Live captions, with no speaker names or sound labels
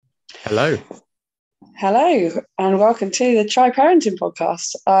Hello. Hello, and welcome to the Try Parenting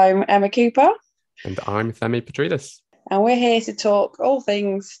podcast. I'm Emma Cooper, And I'm Themi Petridis. and we're here to talk all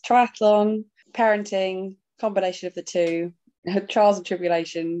things triathlon, parenting, combination of the two, trials and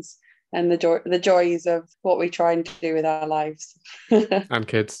tribulations, and the joys of what we try and do with our lives. And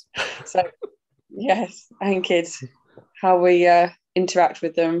kids. So, yes, and kids, how we interact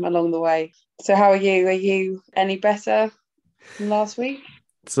with them along the way. So, how are you? Are you any better than last week?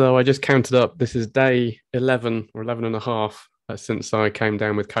 So I just counted up. This is day 11 or 11 and a half since I came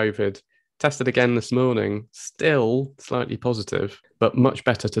down with COVID. Tested again this morning, still slightly positive, but much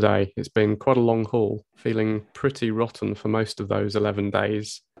better today. It's been quite a long haul, feeling pretty rotten for most of those 11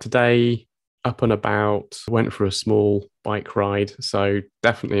 days. Today, up and about, went for a small bike ride, so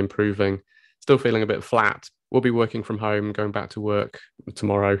definitely improving. Still feeling a bit flat. We'll be working from home, going back to work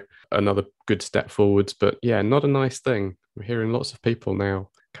tomorrow. Another good step forwards, but yeah, not a nice thing. We're hearing lots of people now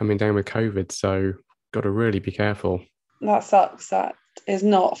coming down with COVID, so got to really be careful. That sucks. That is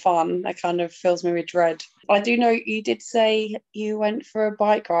not fun. That kind of fills me with dread. I do know you did say you went for a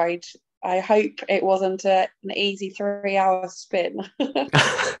bike ride. I hope it wasn't an easy 3 hour spin.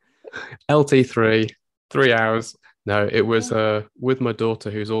 LT3, 3 hours. No, it was with my daughter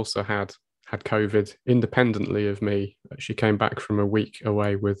who's also had COVID independently of me. She came back from a week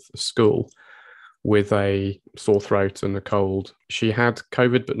away with school with a sore throat and a cold. She had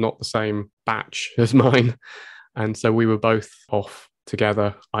COVID, but not the same batch as mine. And so we were both off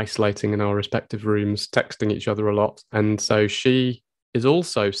together, isolating in our respective rooms, texting each other a lot. And so she is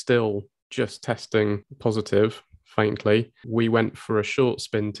also still just testing positive, faintly. We went for a short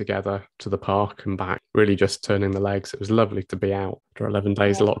spin together to the park and back, really just turning the legs. It was lovely to be out after 11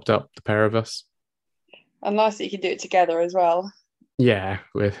 days locked up, the pair of us. And nice that you can do it together as well. Yeah,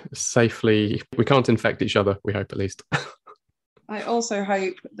 we can't infect each other, we hope at least. I also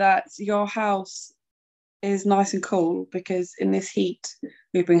hope that your house is nice and cool, because in this heat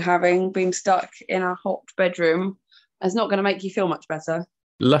we've been having, being stuck in a hot bedroom, it's not going to make you feel much better.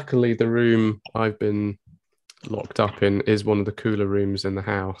 Luckily, the room I've been locked up in is one of the cooler rooms in the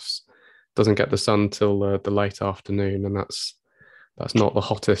house. Doesn't get the sun till the late afternoon, and that's not the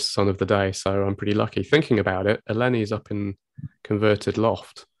hottest sun of the day, so I'm pretty lucky. Thinking about it, Eleni's up in converted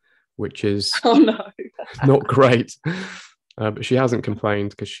loft, which is not great. But she hasn't complained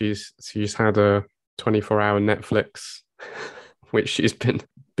because she's had a 24-hour Netflix, which she's been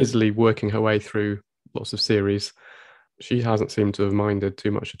busily working her way through lots of series. She hasn't seemed to have minded too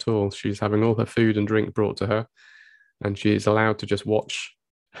much at all. She's having all her food and drink brought to her, and she's allowed to just watch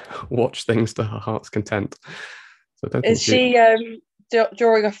things to her heart's content. So I don't Is she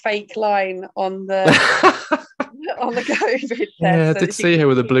drawing a fake line on the on the COVID test? Yeah, I did see her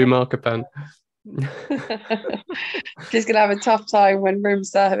with a blue marker pen. She's going to have a tough time when room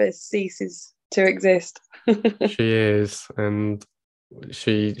service ceases to exist. She is, and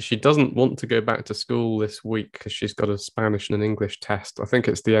she doesn't want to go back to school this week because she's got a Spanish and an English test. I think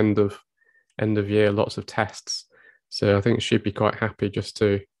it's the end of year, lots of tests. So I think she'd be quite happy just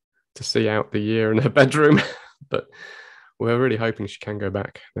to see out the year in her bedroom. But we're really hoping she can go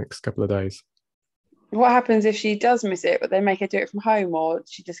back next couple of days. What happens if she does miss it, but they make her do it from home, or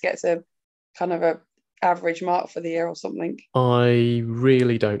she just gets a kind of a average mark for the year or something? I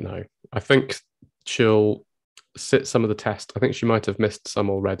really don't know. I think she'll sit some of the tests. I think she might have missed some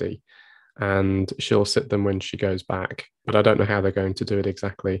already, and she'll sit them when she goes back. But I don't know how they're going to do it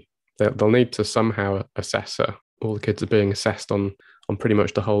exactly. They'll need to somehow assess her. All the kids are being assessed on pretty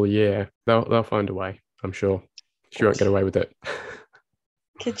much the whole year. They'll find a way, I'm sure. She won't get away with it.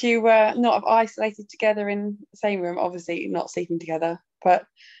 Could you not have isolated together in the same room? Obviously not sleeping together, but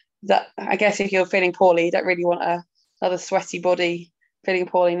that, I guess if you're feeling poorly, you don't really want another sweaty body feeling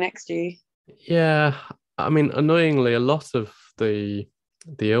poorly next to you. Yeah, I mean, annoyingly, a lot of the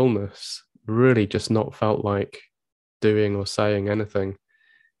illness really just not felt like doing or saying anything.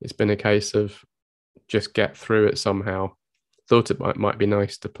 It's been a case of just get through it somehow. Thought it might be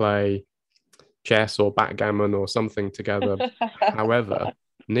nice to play chess or backgammon or something together. However,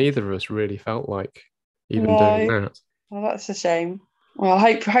 neither of us really felt like even doing that. Well, that's a shame. Well,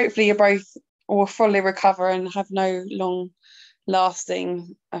 hopefully you both will fully recover and have no long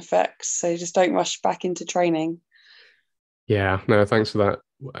lasting effects. So just don't rush back into training. Yeah, no, thanks for that.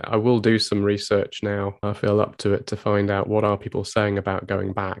 I will do some research now. I feel up to it to find out what are people saying about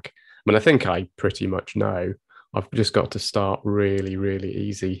going back. I mean, I think I pretty much know. I've just got to start really, really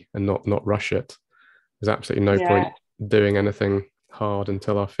easy and not rush it. There's absolutely no point doing anything hard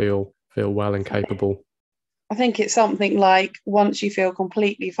until I feel well and capable. I think it's something like, once you feel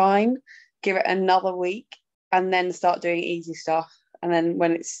completely fine, give it another week and then start doing easy stuff. and then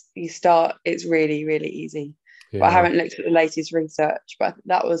when you start, it's really, really easy. Yeah. But I haven't looked at the latest research, but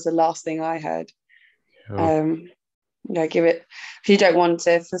that was the last thing I heard. Yeah. Give it, if you don't want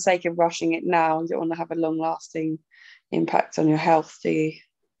to, for the sake of rushing it now, you don't want to have a long lasting impact on your health, do you?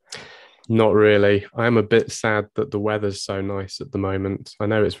 Not really. I am a bit sad that the weather's so nice at the moment. I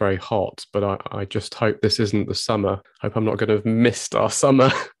know it's very hot, but I just hope this isn't the summer. I hope I'm not going to have missed our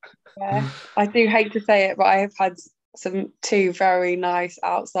summer. Yeah, I do hate to say it, but I have had two very nice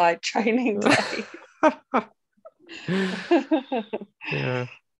outside training days. Yeah.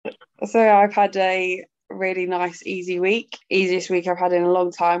 So I've had a really nice, easy week. Easiest week I've had in a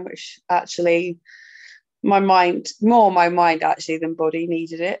long time, which actually my mind actually than body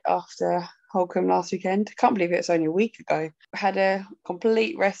needed it after Holcombe last weekend. I can't believe it's only a week ago. I had a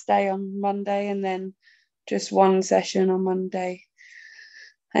complete rest day on Monday and then just one session on Monday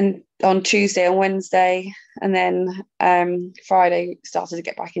and on Tuesday and Wednesday, and then Friday started to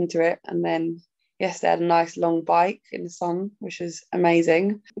get back into it, and then yesterday I had a nice long bike in the sun, which was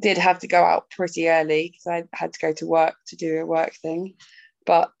amazing. Did have to go out pretty early because I had to go to work to do a work thing,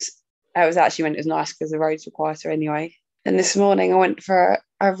 but it was actually when it was nice because the roads were quieter anyway. And this morning I went for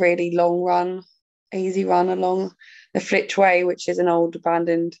a really long run, easy run along the Flitch Way, which is an old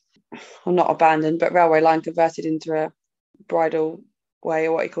abandoned, well, not abandoned, but railway line converted into a bridle way,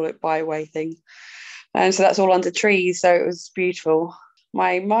 or what you call it, byway thing. And so that's all under trees. So it was beautiful.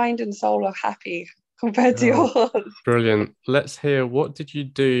 My mind and soul are happy compared to yours. Brilliant. Let's hear, what did you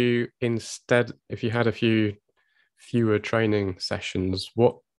do instead? If you had fewer training sessions,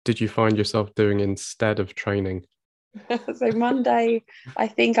 what did you find yourself doing instead of training? So Monday, I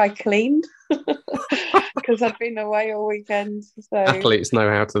think I cleaned because I'd been away all weekend. So athletes know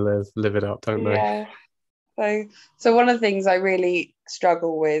how to live it up, don't they? Yeah. So one of the things I really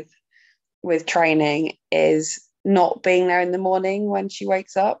struggle with training is not being there in the morning when she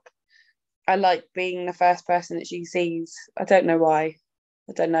wakes up. I like being the first person that she sees. I don't know why.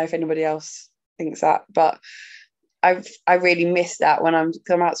 I don't know if anybody else thinks that, but I really miss that when I'm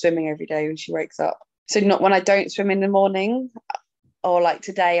out swimming every day when she wakes up. So not when I don't swim in the morning, or like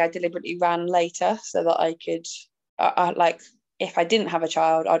today I deliberately ran later so that I could like, if I didn't have a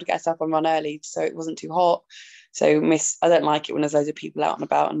child, I'd get up and run early so it wasn't too hot. So I don't like it when there's loads of people out and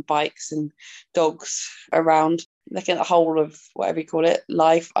about and bikes and dogs around, looking at the whole of whatever you call it,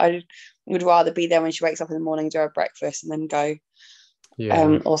 life. I would rather be there when she wakes up in the morning, do her breakfast and then go.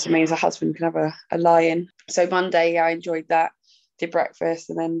 Yeah. Also means her husband can have a lie-in. So Monday, I enjoyed that, did breakfast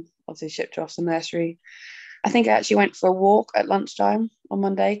and then obviously shipped her off to nursery. I think I actually went for a walk at lunchtime on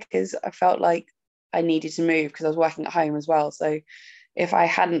Monday because I felt like I needed to move because I was working at home as well. So if I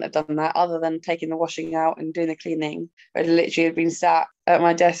hadn't have done that, other than taking the washing out and doing the cleaning, I'd literally have been sat at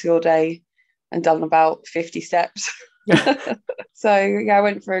my desk all day and done about 50 steps. So yeah, I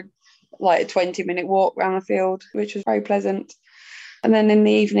went for a 20-minute walk around the field, which was very pleasant. And then in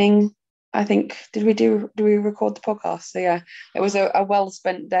the evening, I think, did we record the podcast? So yeah, it was a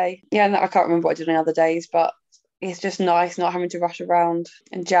well-spent day. Yeah, I can't remember what I did on the other days, but it's just nice not having to rush around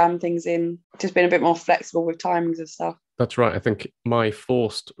and jam things in. Just been a bit more flexible with timings and stuff. That's right. I think my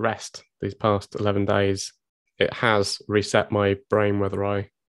forced rest these past 11 days, it has reset my brain whether I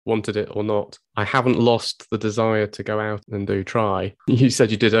wanted it or not. I haven't lost the desire to go out and do try. You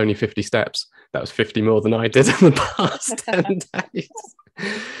said you did only 50 steps. That was 50 more than I did in the past 10 days.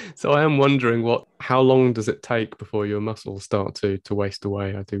 So I am wondering how long does it take before your muscles start to waste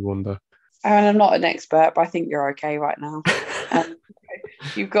away? I do wonder. And I'm not an expert, but I think you're okay right now.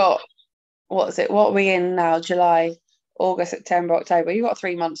 You've got, what are we in now? July, August, September, October. You've got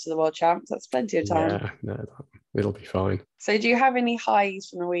 3 months to the World Champs. That's plenty of time. Yeah, no, it'll be fine. So do you have any highs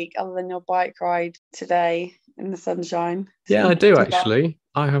from the week other than your bike ride today in the sunshine? Yeah, I do actually.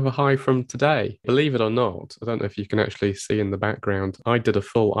 I have a high from today. Believe it or not, I don't know if you can actually see in the background, I did a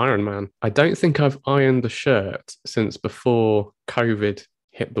full Ironman. I don't think I've ironed a shirt since before COVID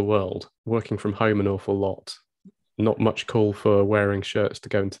hit the world. Working from home an awful lot. Not much call for wearing shirts to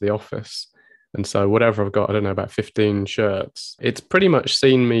go into the office. And so whatever I've got, I don't know, about 15 shirts. It's pretty much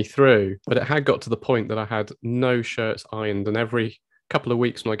seen me through, but it had got to the point that I had no shirts ironed. And every couple of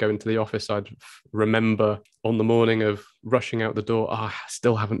weeks when I go into the office, I'd remember on the morning of rushing out the door, I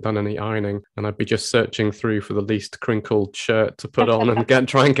still haven't done any ironing. And I'd be just searching through for the least crinkled shirt to put on and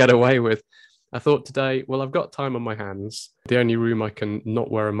try and get away with. I thought today, well, I've got time on my hands. The only room I can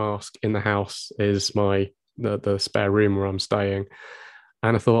not wear a mask in the house is the spare room where I'm staying.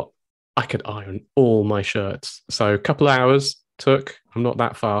 And I thought, I could iron all my shirts. So a couple of hours took. I'm not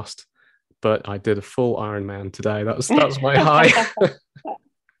that fast, but I did a full Ironman today. That's my high.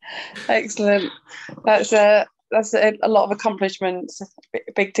 Excellent. that's a lot of accomplishments.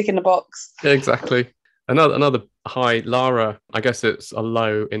 Big tick in the box. Yeah, exactly. Another high, Lara, I guess it's a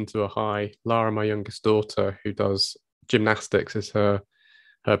low into a high. Lara, my youngest daughter, who does gymnastics, is her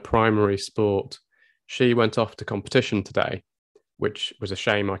primary sport. She went off to competition today, which was a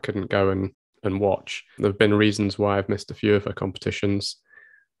shame I couldn't go and watch. There have been reasons why I've missed a few of her competitions.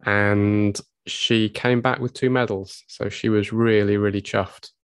 And she came back with 2 medals. So she was really, really chuffed.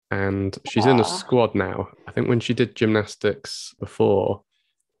 And she's in a squad now. I think when she did gymnastics before,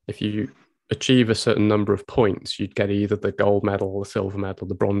 if you achieve a certain number of points, you'd get either the gold medal, the silver medal,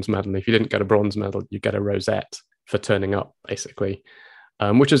 the bronze medal. And if you didn't get a bronze medal, you get a rosette for turning up, basically,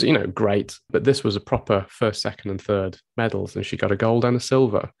 which is, great. But this was a proper first, second, and third medals, and she got a gold and a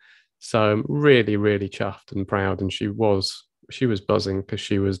silver. So I'm really, really chuffed and proud. And she was buzzing because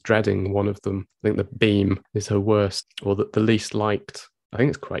she was dreading one of them. I think the beam is her worst, or the least liked. I think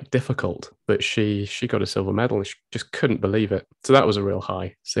it's quite difficult, but she got a silver medal and she just couldn't believe it. So that was a real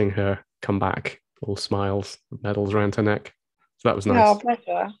high, seeing her come back, all smiles, medals around her neck. So that was nice. Oh, bless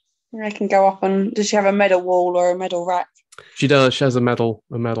her. I can go up and does she have a medal wall or a medal rack? She does. She has a medal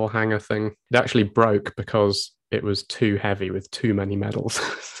hanger thing. It actually broke because it was too heavy with too many medals.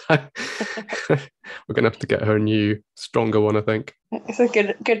 So we're going to have to get her a new, stronger one, I think. It's a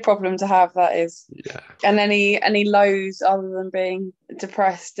good problem to have, that is. Yeah. And any lows other than being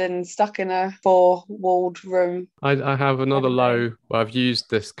depressed and stuck in a 4-walled room? I have another low. Well, I've used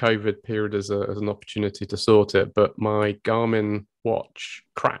this COVID period as an opportunity to sort it, but my Garmin watch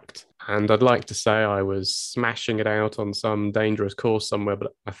cracked. And I'd like to say I was smashing it out on some dangerous course somewhere,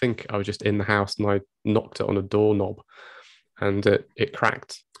 but I think I was just in the house and I knocked it on a doorknob and it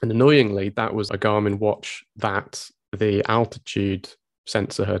cracked. And annoyingly, that was a Garmin watch that the altitude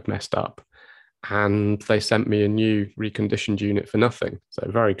sensor had messed up. And they sent me a new reconditioned unit for nothing. So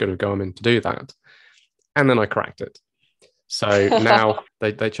very good of Garmin to do that. And then I cracked it. So now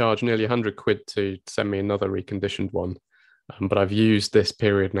they charge nearly 100 quid to send me another reconditioned one. But I've used this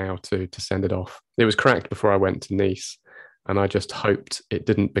period now to send it off. It was cracked before I went to Nice, and I just hoped it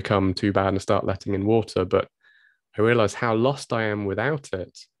didn't become too bad and start letting in water. But I realised how lost I am without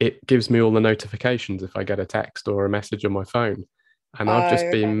it. It gives me all the notifications if I get a text or a message on my phone. And I've just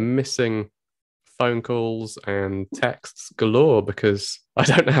been missing phone calls and texts galore because I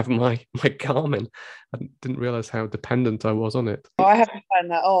don't have my Garmin. I didn't realise how dependent I was on it. Oh, I have to turn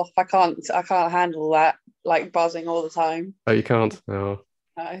that off. I can't handle that, like buzzing all the time. Oh, you can't? No.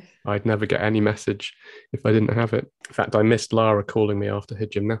 I'd never get any message if I didn't have it. In fact, I missed Lara calling me after her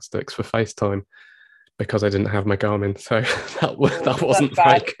gymnastics for FaceTime because I didn't have my Garmin. So that wasn't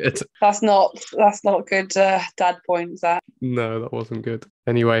very good. That's not good dad points, that. No, that wasn't good.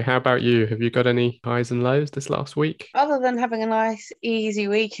 Anyway, how about you? Have you got any highs and lows this last week? Other than having a nice, easy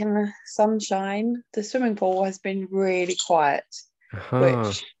week in the sunshine, the swimming pool has been really quiet,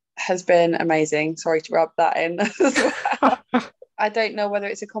 which has been amazing. Sorry to rub that in as well. I don't know whether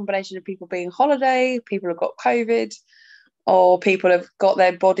it's a combination of people being on holiday, people have got COVID, or people have got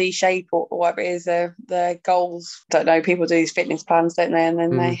their body shape or whatever it is, their goals. Don't know, people do these fitness plans, don't they? And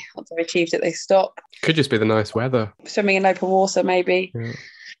then they, once they've achieved it, they stop. Could just be the nice weather. Swimming in open water, maybe.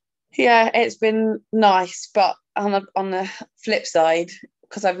 Yeah, it's been nice. But on the flip side,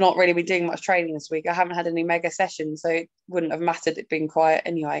 because I've not really been doing much training this week, I haven't had any mega sessions, so it wouldn't have mattered it being quiet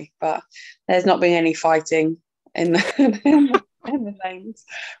anyway. But there's not been any fighting in the lanes,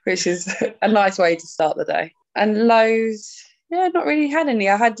 which is a nice way to start the day. And lows, yeah, not really had any.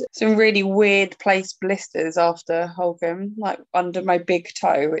 I had some really weird place blisters after Holcombe, like under my big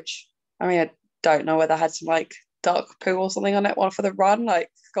toe, which, I mean, I don't know whether I had some like dark poo or something on it, one for the run,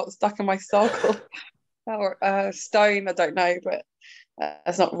 like got stuck in my sock or a stone, I don't know, but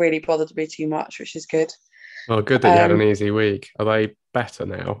it's not really bothered me too much, which is good. Well, good that you had an easy week. Are they better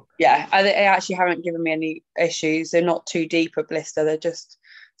now? Yeah, they actually haven't given me any issues. They're not too deep a blister. They're just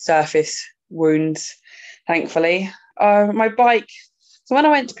surface wounds, thankfully. My bike. So when I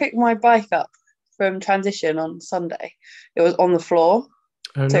went to pick my bike up from transition on Sunday, it was on the floor.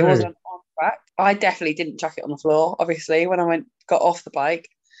 Oh, so no. It wasn't on the back. I definitely didn't chuck it on the floor, obviously, when I got off the bike.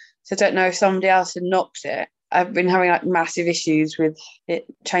 So I don't know if somebody else had knocked it. I've been having like massive issues with it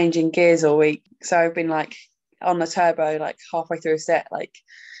changing gears all week. So I've been like on the turbo, like halfway through a set, like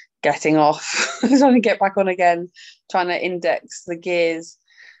getting off, trying to get back on again, trying to index the gears.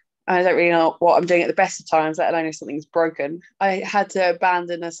 I don't really know what I'm doing at the best of times, let alone if something's broken. I had to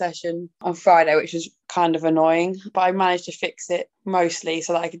abandon a session on Friday, which was kind of annoying, but I managed to fix it mostly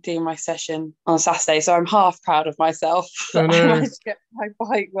so that I could do my session on Saturday. So I'm half proud of myself that I managed to get my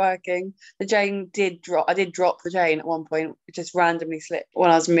bike working. The chain did drop. I did drop the chain at one point. It just randomly slipped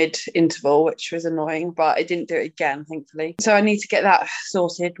when I was mid-interval, which was annoying, but I didn't do it again, thankfully. So I need to get that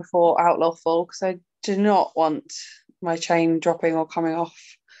sorted before Outlaw Fall, because I do not want my chain dropping or coming off.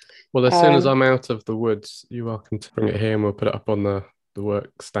 Well, as soon as I'm out of the woods, you're welcome to bring it here and we'll put it up on the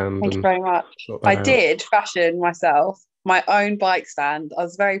work stand. Thank you very much. I did fashion myself my own bike stand. I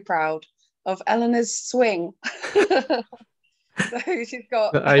was very proud of Eleanor's swing. So she's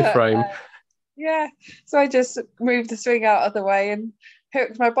got the A-frame. Yeah. So I just moved the swing out of the way and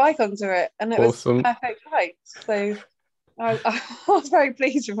hooked my bike onto it, and it Awesome. was perfect height. So I was very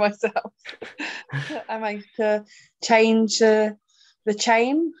pleased with myself. I managed to change the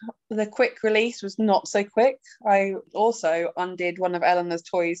chain. The quick release was not so quick. I also undid one of Eleanor's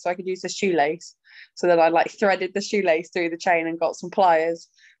toys so I could use the shoelace. So then I like threaded the shoelace through the chain and got some pliers.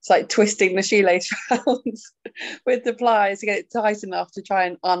 It's like twisting the shoelace round with the pliers to get it tight enough to try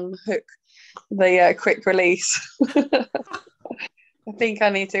and unhook the quick release. I think I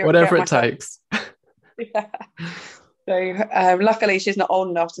need to whatever it takes. Yeah. So luckily she's not old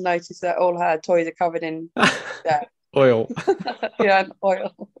enough to notice that all her toys are covered in oil. Yeah,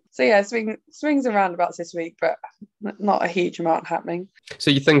 oil. So yeah, swings and roundabouts this week, but not a huge amount happening.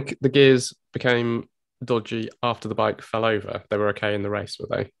 So you think the gears became dodgy after the bike fell over? They were okay in the race, were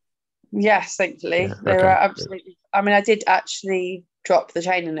they? Yes, thankfully. Yeah, they were absolutely. I mean, I did actually drop the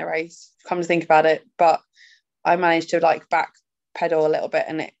chain in the race, come to think about it, but I managed to like back pedal a little bit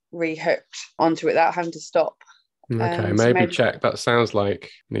and it rehooked onto it without having to stop. Okay, maybe check. That sounds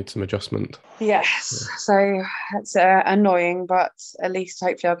like needs some adjustment. Yes, yeah. So it's annoying, but at least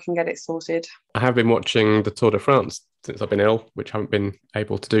hopefully I can get it sorted. I have been watching the Tour de France since I've been ill, which I haven't been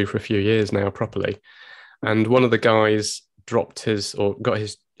able to do for a few years now properly. And one of the guys got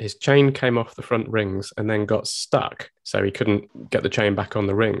his chain came off the front rings and then got stuck, so he couldn't get the chain back on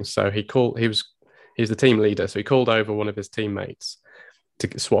the rings. So he's the team leader, so he called over one of his teammates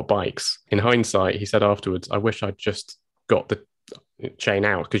to swap bikes. In hindsight, he said afterwards, I wish I'd just got the chain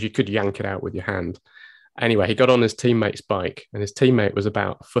out, because you could yank it out with your hand. Anyway, he got on his teammate's bike and his teammate was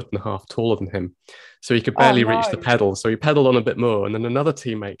about 1.5 feet taller than him. So he could barely reach the pedal. So he pedaled on a bit more and then another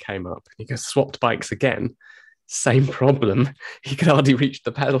teammate came up. He got swapped bikes again. Same problem. He could hardly reach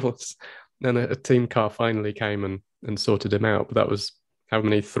the pedals. Then a team car finally came and sorted him out. But that was how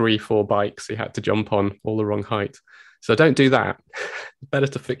many 3-4 bikes he had to jump on, all the wrong height. So don't do that. Better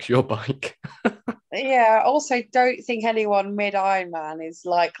to fix your bike. Yeah. Also, don't think anyone mid-Ironman is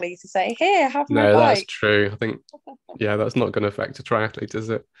likely to say, "Here, have my bike." No, that's true. I think, yeah, that's not going to affect a triathlete, is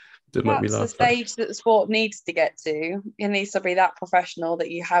it? That's the stage that the sport needs to get to. It needs to be that professional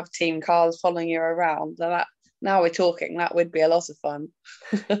that you have team cars following you around. And now we're talking. That would be a lot of fun.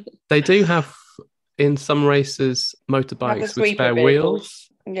 They do have, in some races, motorbikes with spare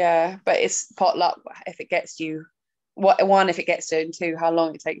wheels. Yeah, but it's pot luck if it gets you. If it gets to, and two, how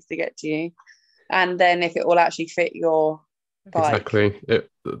long it takes to get to you, and then if it will actually fit your bike. Exactly.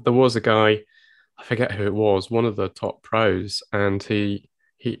 There was a guy, I forget who it was, one of the top pros, and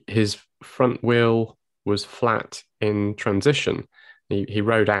his front wheel was flat in transition. He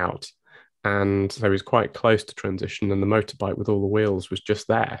rode out, and so he was quite close to transition, and the motorbike with all the wheels was just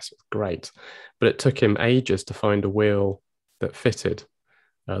there. So it's great, but it took him ages to find a wheel that fitted.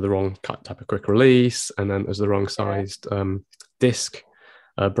 The wrong type of quick release, and then there's the wrong sized disc,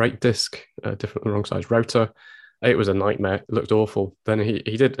 brake disc, the wrong sized rotor. It was a nightmare. It looked awful. Then he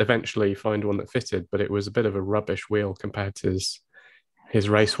did eventually find one that fitted, but it was a bit of a rubbish wheel compared to his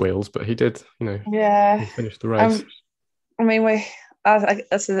race wheels. But he did, he finished the race. I mean,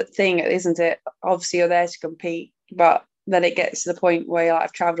 that's the thing, isn't it? Obviously, you're there to compete, but then it gets to the point where you're like,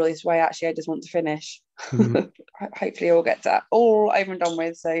 I've travelled all this way. Actually, I just want to finish. Mm-hmm. Hopefully, we'll get that all over and done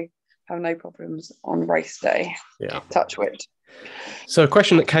with, so have no problems on race day. Yeah, touch wood. So, a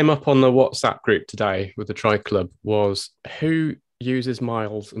question that came up on the WhatsApp group today with the Tri Club was who uses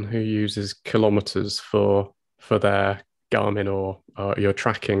miles and who uses kilometres for their Garmin or your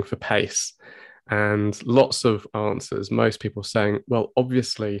tracking for pace. And lots of answers. Most people saying, well,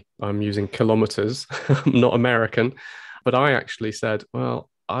 obviously, I'm using kilometres. I'm not American. But I actually said,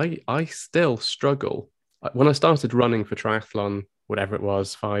 well, I still struggle. When I started running for triathlon, whatever it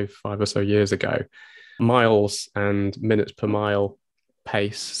was, five or so years ago, miles and minutes per mile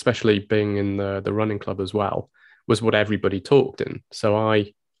pace, especially being in the running club as well, was what everybody talked in. So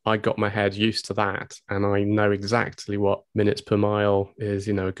I I got my head used to that, and I know exactly what minutes per mile is,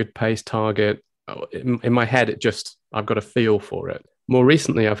 a good pace target. In my head, I've got a feel for it. More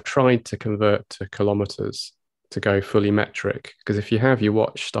recently, I've tried to convert to kilometers to go fully metric, because if you have your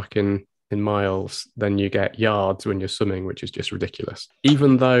watch stuck in miles, then you get yards when you're swimming, which is just ridiculous.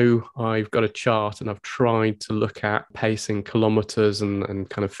 Even though I've got a chart and I've tried to look at pacing kilometers and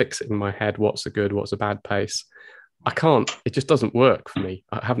kind of fix it in my head, what's a good, what's a bad pace, I can't. It just doesn't work for me.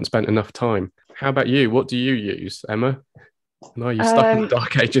 I haven't spent enough time. How about you? What do you use, Emma? And are you stuck in the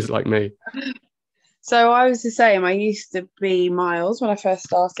dark ages like me? So I was the same. I used to be miles when I first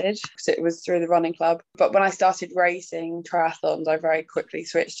started because it was through the running club. But when I started racing triathlons, I very quickly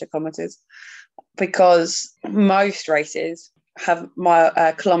switched to kilometers because most races have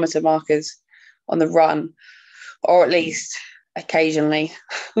kilometer markers on the run, or at least occasionally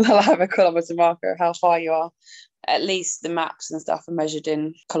they'll have a kilometer marker of how far you are. At least the maps and stuff are measured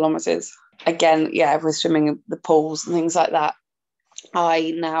in kilometers. Again, yeah, if we're swimming in the pools and things like that,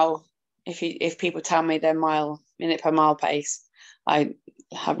 I now, if people tell me their minute per mile pace, I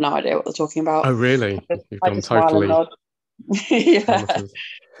have no idea what they're talking about. Oh, really? I just smile and nod. Yeah. Kilometers.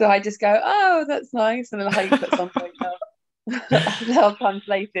 So I just go, oh, that's nice, and then I put something else. They'll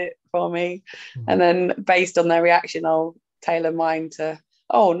translate it for me, and then based on their reaction, I'll tailor mine to,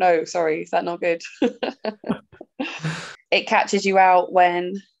 oh no, sorry, is that not good? It catches you out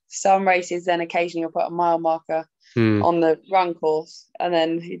when some races then occasionally will put a mile marker on the run course, and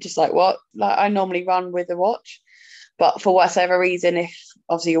then you're just like, what? Like, I normally run with a watch, but for whatever reason, if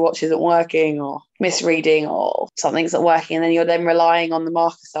obviously your watch isn't working or misreading or something's not working, and then you're then relying on the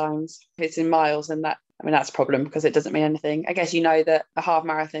marker signs if it's in miles, and that's a problem because it doesn't mean anything. I guess you know that a half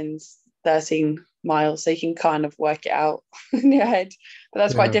marathon's 13 miles, so you can kind of work it out in your head, but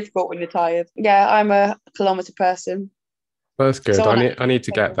that's quite difficult when you're tired. Yeah, I'm a kilometer person. That's good. I need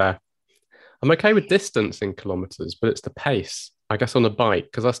to get there. I'm okay with distance in kilometers, but it's the pace. I guess on a bike,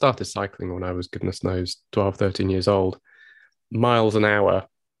 because I started cycling when I was, goodness knows, 12, 13 years old. Miles an hour,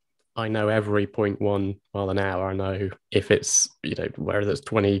 I know every 0.1 mile an hour. I know if it's, whether it's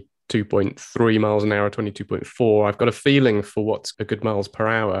 22.3 miles an hour, 22.4, I've got a feeling for what's a good miles per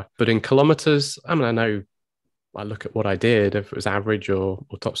hour. But in kilometers, I know I look at what I did, if it was average or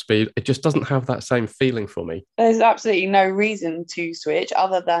top speed, it just doesn't have that same feeling for me. There's absolutely no reason to switch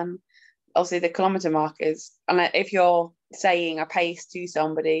other than obviously the kilometer markers. And if you're saying a pace to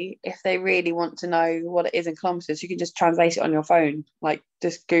somebody, if they really want to know what it is in kilometers, you can just translate it on your phone, like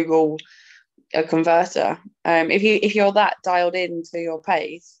just Google a converter. If you're that dialed in to your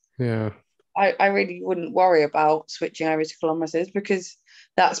pace, I really wouldn't worry about switching over to kilometers, because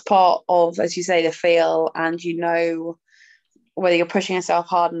that's part of, as you say, the feel, and whether you're pushing yourself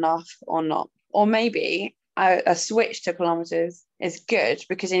hard enough or not. Or maybe a switch to kilometers is good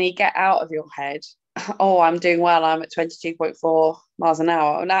because then you get out of your head, oh, I'm doing well, I'm at 22.4 miles an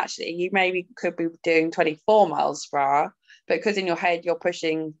hour. And actually, you maybe could be doing 24 miles per hour, but because in your head you're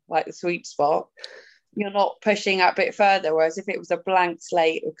pushing like the sweet spot, you're not pushing a bit further. Whereas if it was a blank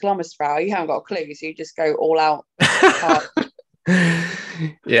slate of kilometers per hour, you haven't got a clue, so you just go all out.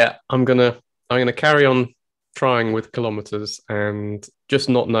 Yeah, I'm gonna carry on trying with kilometers and just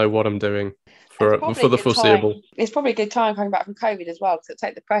not know what I'm doing for the foreseeable. It's probably a good time coming back from COVID as well, because it'll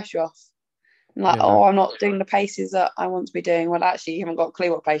take the pressure off. Oh, I'm not doing the paces that I want to be doing. Well, actually, you haven't got a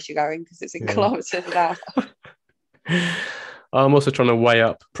clue what pace you're going because it's in kilometers an hour. I'm also trying to weigh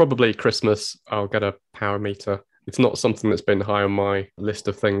up, probably Christmas, I'll get a power meter. It's not something that's been high on my list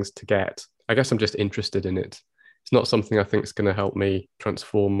of things to get. I guess I'm just interested in it. It's not something I think is going to help me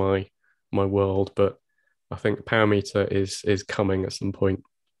transform my world, but I think power meter is coming at some point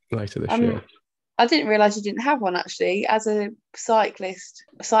later this year. I didn't realise you didn't have one, actually. As a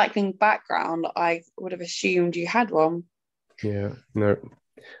cycling background, I would have assumed you had one. Yeah, no.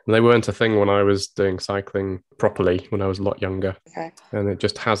 They weren't a thing when I was doing cycling properly, when I was a lot younger. Okay. And it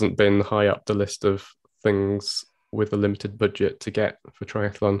just hasn't been high up the list of things with a limited budget to get for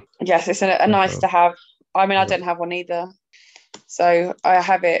triathlon. Yes, it's a nice to have. I don't have one either. So I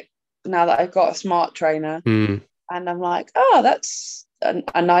have it now that I've got a smart trainer. And I'm like, oh, that's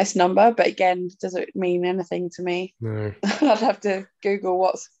a nice number. But again, does it mean anything to me? No. I'd have to Google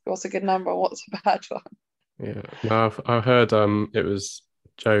what's a good number and what's a bad one. Yeah. No, I heard it was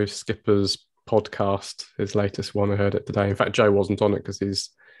Joe Skipper's podcast, his latest one. I heard it today. In fact, Joe wasn't on it because he's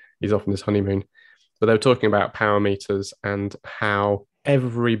off on his honeymoon. But they were talking about power meters and how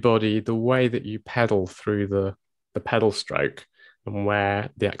everybody, the way that you pedal through the pedal stroke and where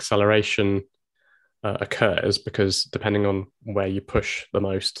the acceleration occurs, because depending on where you push the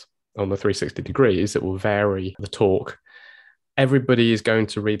most on the 360 degrees, it will vary the torque. everybody is going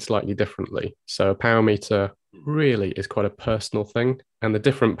to read slightly differently. So a power meter really is quite a personal thing. And the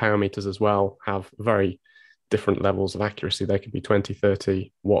different power meters as well have very different levels of accuracy. They could be 20,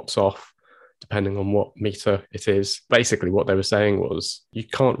 30 watts off, depending on what meter it is. Basically, what they were saying was you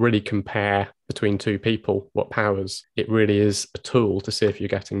can't really compare between two people what powers. It really is a tool to see if you're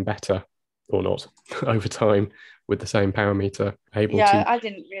getting better or not over time with the same power meter, able Yeah, to. I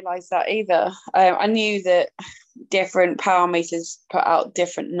didn't realise that either. I knew that different power meters put out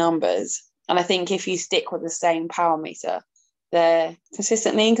different numbers. And I think if you stick with the same power meter, they're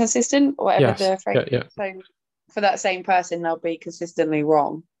consistently inconsistent, or whatever Yes. the phrase. Yeah. So for that same person, they'll be consistently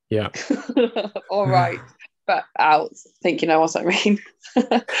wrong. Yeah. All right. But out, think you know what I mean.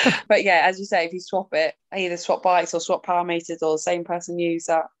 But yeah, as you say, if you swap it, either swap bikes or swap power meters, or the same person use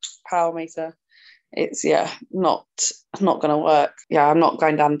that power meter, it's not going to work. Yeah, I'm not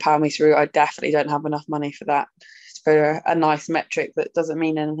going down the power meter route. I definitely don't have enough money for that. It's for a nice metric that doesn't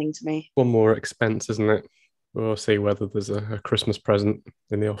mean anything to me. One more expense, isn't it? We'll see whether there's a Christmas present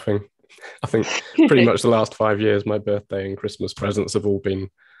in the offing. I think pretty much the last 5 years, my birthday and Christmas presents have all been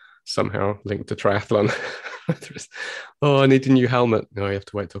somehow linked to triathlon. Oh, I need a new helmet. No, you have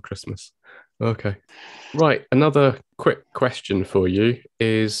to wait till Christmas. Okay. Right. Another quick question for you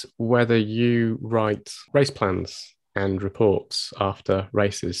is whether you write race plans and reports after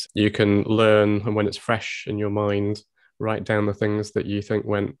races. You can learn, and when it's fresh in your mind, write down the things that you think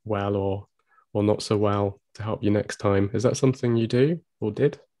went well or not so well to help you next time. Is that something you do or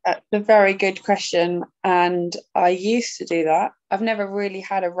did? That's a very good question. And I used to do that. I've never really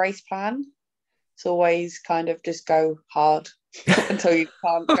had a race plan. It's always kind of just go hard until you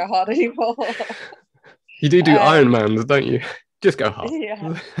can't go hard anymore. You do Ironmans, don't you? Just go hard.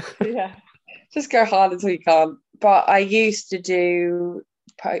 Yeah. Just go hard until you can't. But I used to do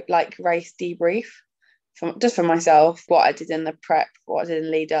like race debrief just for myself, what I did in the prep, what I did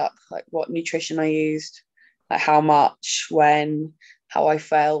in lead up, like what nutrition I used, like how much, when, how I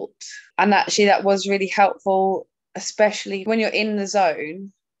felt. And actually that was really helpful, especially when you're in the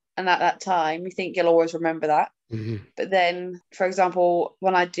zone and at that time, you think you'll always remember that. Mm-hmm. But then, for example,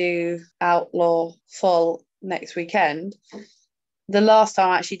 when I do Outlaw Full next weekend, the last time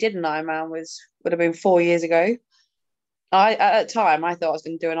I actually did an Ironman would have been 4 years ago. At that time, I thought I was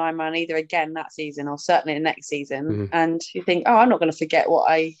going to do an Ironman either again that season or certainly the next season. Mm-hmm. And you think, oh, I'm not going to forget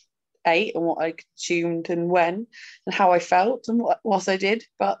what I ate and what I consumed and when and how I felt and what I did.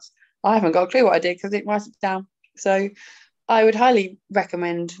 But I haven't got a clue what I did because I didn't write it down. So I would highly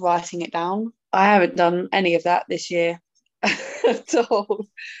recommend writing it down. I haven't done any of that this year at all,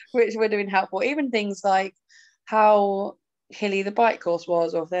 which would have been helpful. Even things like how hilly the bike course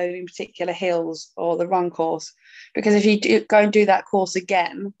was, or if there were any particular hills, or the run course. Because if you go and do that course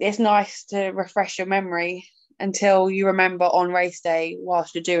again, it's nice to refresh your memory until you remember on race day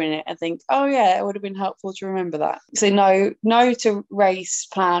whilst you're doing it and think, oh yeah, it would have been helpful to remember that. So no to race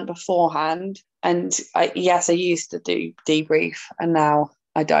plan beforehand. And I used to do debrief and now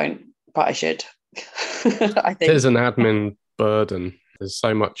I don't, but I should. I think there's an admin burden. There's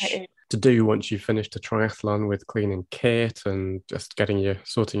so much to do once you've finished a triathlon with cleaning kit and just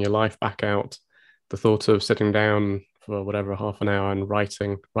sorting your life back out. The thought of sitting down for whatever, half an hour and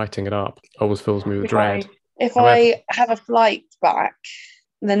writing it up always fills me with dread. If I have a flight back,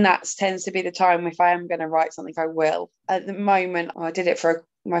 then that tends to be the time if I am going to write something, I will. At the moment, I did it for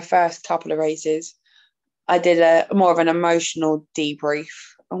my first couple of races. I did more of an emotional debrief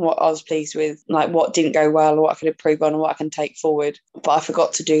on what I was pleased with, like what didn't go well, what I could improve on, and what I can take forward. But I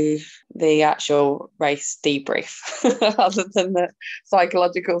forgot to do the actual race debrief other than the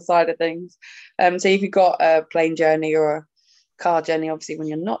psychological side of things. So if you've got a plane journey or a car journey, obviously when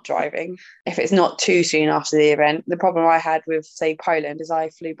you're not driving, if it's not too soon after the event, the problem I had with, say, Poland is I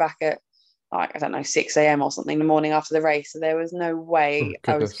flew back at, like, I don't know, 6 a.m. or something the morning after the race. So there was no way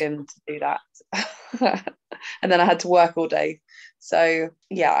I was going to do that. And then I had to work all day. So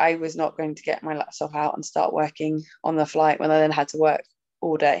yeah, I was not going to get my laptop out and start working on the flight when I then had to work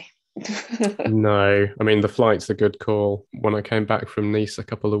all day. No, I mean, the flight's a good call. When I came back from Nice a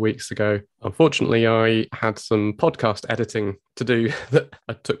couple of weeks ago, unfortunately, I had some podcast editing to do that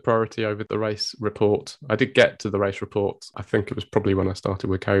I took priority over the race report. I did get to the race report. I think it was probably when I started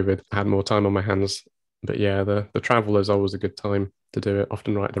with COVID. I had more time on my hands. But yeah, the travel is always a good time to do it.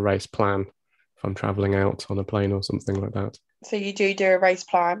 Often write the race plan if I'm traveling out on a plane or something like that. So you do a race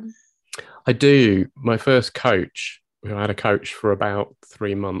plan? I do. My first coach, who had a coach for about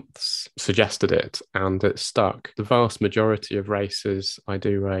 3 months, suggested it and it stuck. The vast majority of races, I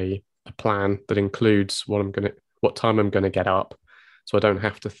do a plan that includes what time I'm going to get up. So I don't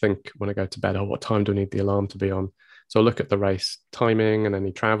have to think when I go to bed, oh, what time do I need the alarm to be on? So I'll look at the race timing and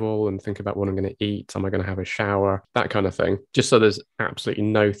any travel and think about what I'm going to eat. Am I going to have a shower? That kind of thing. Just so there's absolutely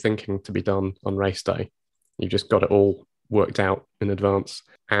no thinking to be done on race day. You've just got it all worked out in advance.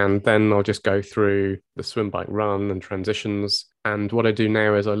 And then I'll just go through the swim, bike, run and transitions. And what I do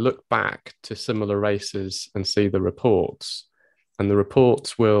now is I look back to similar races and see the reports. And the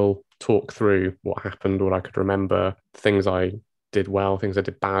reports will talk through what happened, what I could remember, things I did well, things I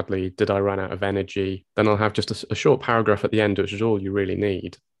did badly, did I run out of energy? Then I'll have just a short paragraph at the end, which is all you really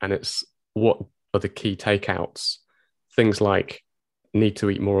need. And it's what are the key takeouts? Things like need to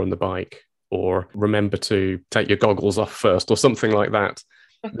eat more on the bike, or remember to take your goggles off first, or something like that.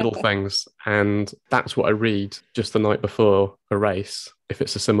 Little things. And that's what I read just the night before a race. If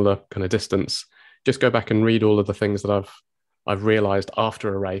it's a similar kind of distance, just go back and read all of the things that I've realized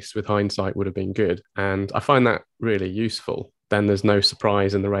after a race with hindsight would have been good. And I find that really useful. Then there's no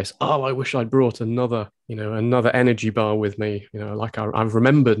surprise in the race. Oh, I wish I'd brought another energy bar with me. Like I've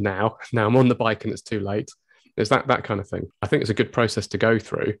remembered now. Now I'm on the bike and it's too late. It's that kind of thing. I think it's a good process to go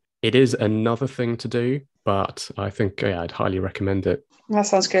through. It is another thing to do, but I think I'd highly recommend it. That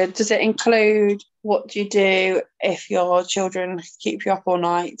sounds good. Does it include what do you do if your children keep you up all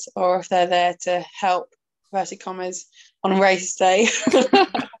night, or if they're there to help, versus commas, on race day? Don't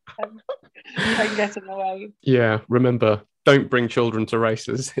get in the way. Yeah, remember, don't bring children to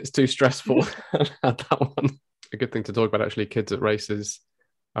races. It's too stressful. I had that one. A good thing to talk about, actually, kids at races.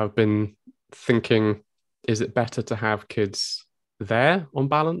 I've been thinking, is it better to have kids there on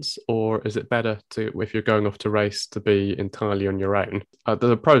balance, or is it better to, if you're going off to race, to be entirely on your own?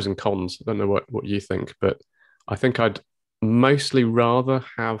 There are pros and cons. I don't know what you think, but I think I'd mostly rather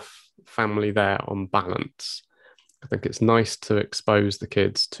have family there on balance. I think it's nice to expose the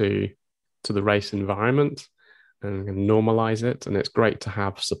kids to the race environment and normalize it, and it's great to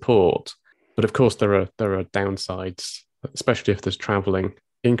have support. But of course, there are downsides, especially if there's traveling,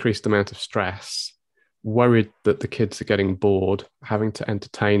 increased amount of stress, worried that the kids are getting bored, having to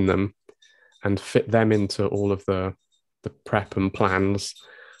entertain them and fit them into all of the prep and plans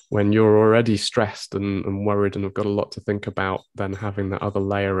when you're already stressed and worried and have got a lot to think about, then having that other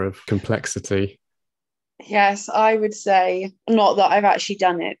layer of complexity. Yes, I would say, not that I've actually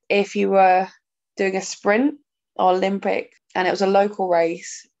done it, if you were doing a sprint or Olympic and it was a local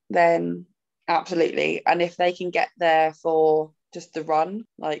race, then absolutely. And if they can get there for just the run,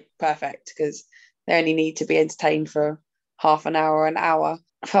 like perfect, because they only need to be entertained for half an hour.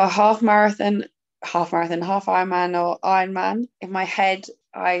 For a half Ironman or Ironman, in my head,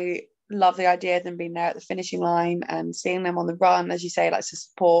 I love the idea of them being there at the finishing line and seeing them on the run, as you say, like to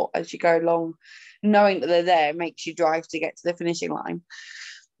support as you go along. Knowing that they're there makes you drive to get to the finishing line.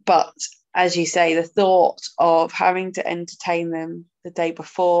 But as you say, the thought of having to entertain them the day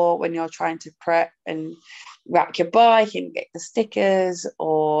before when you're trying to prep and rack your bike and get the stickers,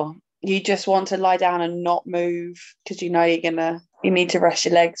 or you just want to lie down and not move because you know you need to rest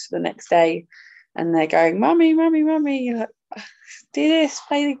your legs for the next day, and they're going, "Mummy, mummy, mummy, you're like, do this,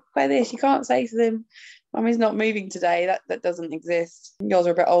 play this." You can't say to them, "Mummy's not moving today." That doesn't exist. Yours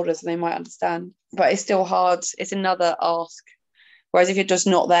are a bit older, so they might understand. But it's still hard. It's another ask. Whereas if you're just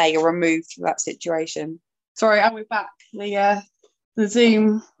not there, you're removed from that situation. Sorry, and we're back. The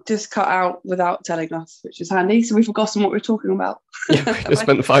Zoom just cut out without telling us, which is handy. So we've forgotten what we were talking about. Yeah, we just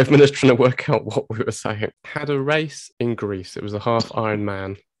spent 5 minutes trying to work out what we were saying. Had a race in Greece. It was a half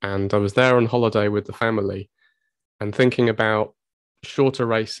Ironman, and I was there on holiday with the family and thinking about shorter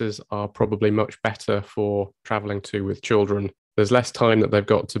races are probably much better for traveling to with children. There's less time that they've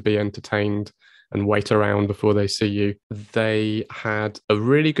got to be entertained and wait around before they see you. They had a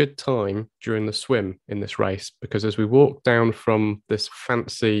really good time during the swim in this race, because as we walked down from this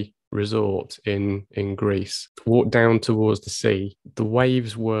fancy resort in Greece, walked down towards the sea, the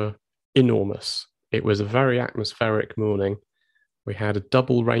waves were enormous. It was a very atmospheric morning. We had a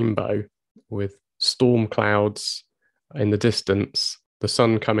double rainbow with storm clouds in the distance, the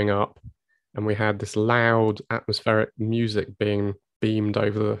sun coming up, and we had this loud atmospheric music being beamed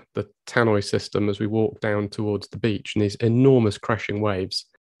over the tannoy system as we walked down towards the beach, and these enormous crashing waves.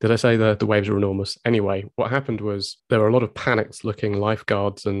 Did I say the waves were enormous? Anyway, what happened was there were a lot of panicked looking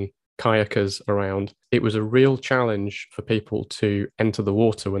lifeguards and kayakers around. It was a real challenge for people to enter the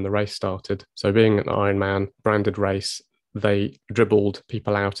water when the race started. So being an Ironman branded race, they dribbled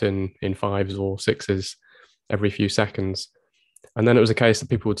people out in fives or sixes every few seconds. And then it was a case that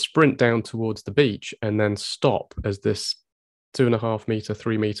people would sprint down towards the beach and then stop as this 2.5 meter,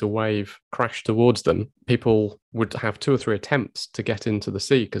 3 meter wave crashed towards them. People would have 2 or 3 attempts to get into the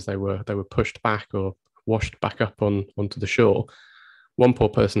sea because they were pushed back or washed back up onto the shore. one poor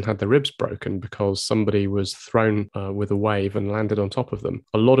person had their ribs broken because somebody was thrown with a wave and landed on top of them.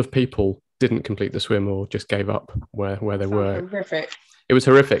 A lot of people didn't complete the swim or just gave up where they were. Horrific. It was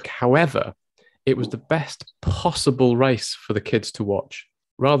horrific. However, it was the best possible race for the kids to watch.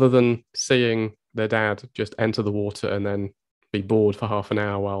 Rather than seeing their dad just enter the water and then be bored for half an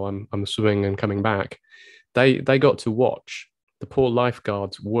hour while I'm swimming and coming back, they got to watch the poor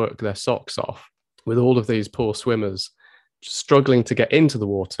lifeguards work their socks off with all of these poor swimmers struggling to get into the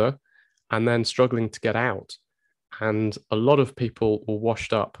water and then struggling to get out. And a lot of people were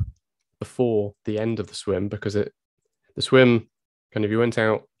washed up before the end of the swim because the swim kind of, you went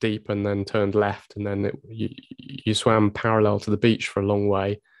out deep and then turned left, and then you swam parallel to the beach for a long way,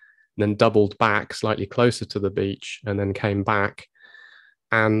 and then doubled back slightly closer to the beach, and then came back.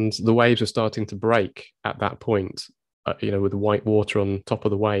 And the waves were starting to break at that point, with the white water on top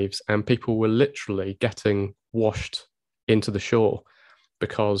of the waves, and people were literally getting washed into the shore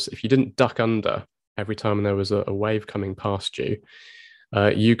because if you didn't duck under every time there was a wave coming past you,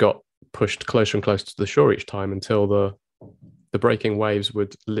 you got pushed closer and closer to the shore each time until the breaking waves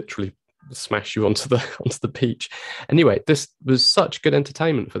would literally smash you onto the beach. Anyway, this was such good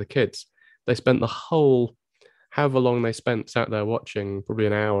entertainment for the kids. They spent the whole, however long they spent sat there watching, probably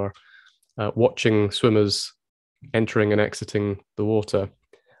an hour, watching swimmers entering and exiting the water.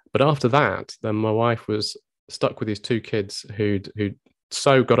 But after that, then my wife was stuck with these two kids who'd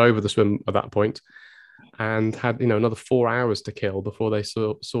so got over the swim at that point and had another 4 hours to kill before they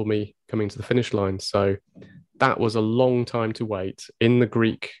saw me coming to the finish line. So that was a long time to wait in the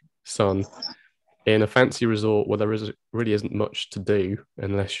Greek sun in a fancy resort where really isn't much to do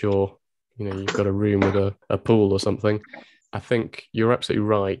unless you've got a room with a pool or something. I think you're absolutely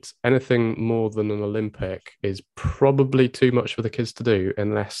right. Anything more than an Olympic is probably too much for the kids to do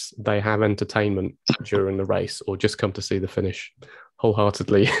unless they have entertainment during the race or just come to see the finish.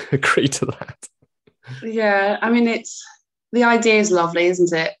 Wholeheartedly agree to that. Yeah, I mean, the idea is lovely,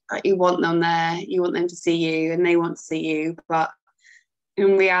 isn't it? Like, you want them there, you want them to see you, and they want to see you. But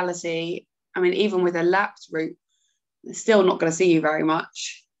in reality, I mean, even with a lapped route, they're still not going to see you very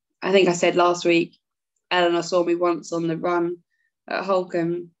much. I think I said last week, Eleanor saw me once on the run at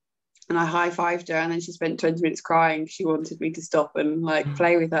Holcombe, and I high-fived her, and then she spent 20 minutes crying. She wanted me to stop and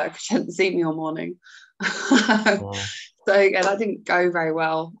play with her because she hadn't seen me all morning. Wow. So yeah, that didn't go very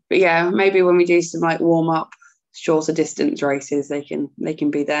well. But yeah, maybe when we do some warm-up, shorter distance races, they can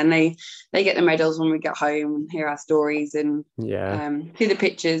be there, and they get the medals when we get home and hear our stories and see the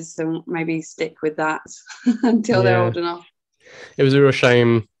pictures, and maybe stick with that until they're old enough. It was a real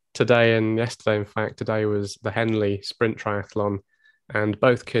shame today and yesterday. In fact, today was the Henley Sprint Triathlon, and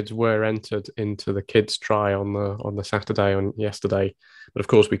both kids were entered into the kids' try on the Saturday on yesterday. But of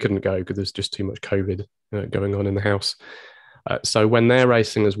course, we couldn't go because there's just too much COVID going on in the house. So when they're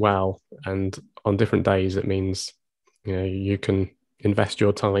racing as well, and on different days, it means you can invest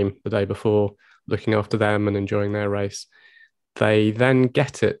your time the day before looking after them and enjoying their race. They then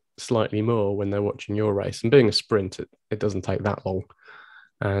get it slightly more when they're watching your race. And being a sprint, it doesn't take that long.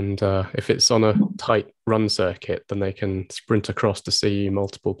 And if it's on a tight run circuit, then they can sprint across to see you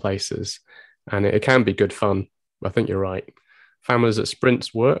multiple places. And it can be good fun. I think you're right. Families at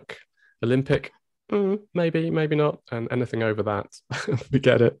sprints work. Olympic, maybe not. And anything over that,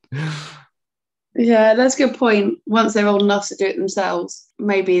 forget it. Yeah, that's a good point. Once they're old enough to do it themselves,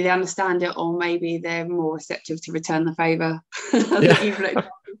 maybe they understand it, or maybe they're more receptive to return the favour.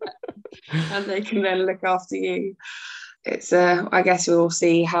 And they can then look after you. It's I guess we'll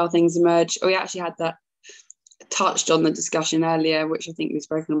see how things emerge. We actually had that touched on the discussion earlier, which I think we've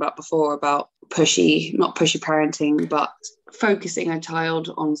spoken about before, about not pushy parenting, but focusing a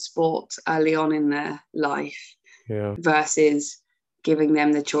child on sport early on in their life versus giving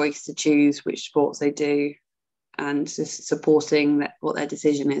them the choice to choose which sports they do and just supporting what their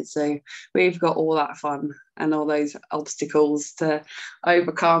decision is. So we've got all that fun and all those obstacles to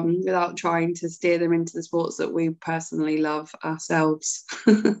overcome without trying to steer them into the sports that we personally love ourselves.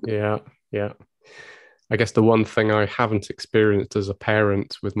 Yeah. I guess the one thing I haven't experienced as a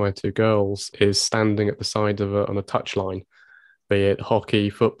parent with my two girls is standing at the side of on a touchline, be it hockey,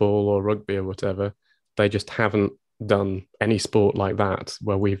 football, or rugby or whatever. They just haven't done any sport like that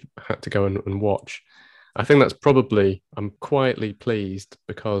where we've had to go and watch. I think that's probably, I'm quietly pleased,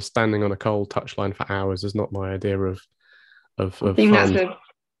 because standing on a cold touchline for hours is not my idea of I think fun. That's a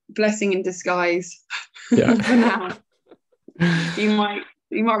blessing in disguise. Yeah. For now.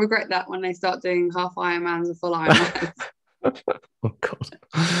 You might regret that when they start doing half Ironmans and full Ironmans. Oh God.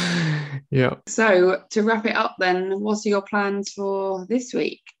 Yeah. So to wrap it up then, what are your plans for this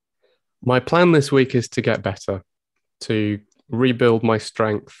week? My plan this week is to get better, to rebuild my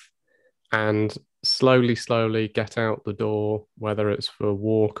strength and slowly get out the door, whether it's for a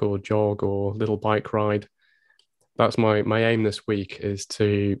walk or jog or little bike ride. That's my aim this week, is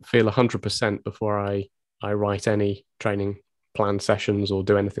to feel 100% before I write any training plan sessions or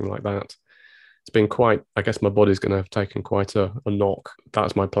do anything like that. It's been quite, I guess my body's going to have taken quite a knock.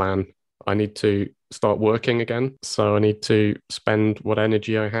 That's my plan. I need to start working again. So I need to spend what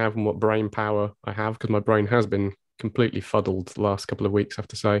energy I have and what brain power I have, because my brain has been completely fuddled the last couple of weeks, I have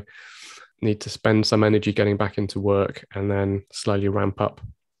to say. Need to spend some energy getting back into work and then slowly ramp up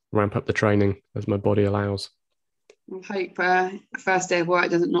the training as my body allows. I hope first day of work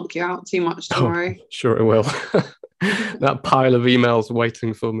doesn't knock you out too much tomorrow. Oh, sure it will. That pile of emails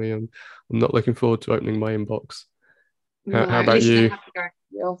waiting for me, and I'm not looking forward to opening my inbox. How about you? I have to go to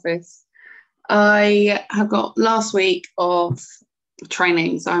the office. I have got last week of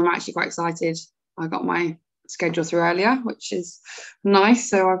training, so I'm actually quite excited. I got my schedule through earlier, which is nice.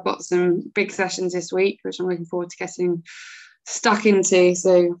 So I've got some big sessions this week, which I'm looking forward to getting stuck into.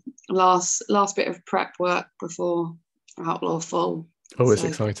 So last bit of prep work before Outlaw Full. Oh, it's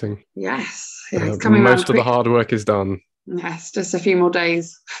exciting. Yes. Yeah, it's coming most of the hard work is done. Yes, just a few more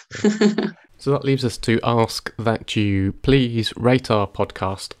days. So that leaves us to ask that you please rate our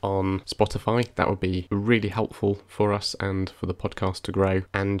podcast on Spotify. That would be really helpful for us and for the podcast to grow.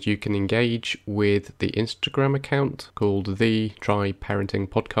 And you can engage with the Instagram account called The Try Parenting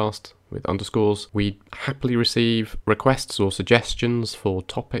Podcast with underscores. We happily receive requests or suggestions for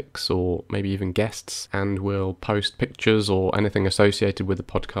topics or maybe even guests, and we'll post pictures or anything associated with the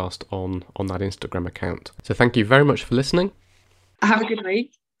podcast on that Instagram account. So thank you very much for listening. Have a good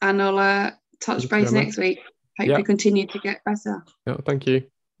week, and I'll touch base next week. Hope you continue to get better. Yeah, thank you.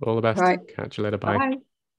 All the best. Right. Catch you later. Bye. Bye.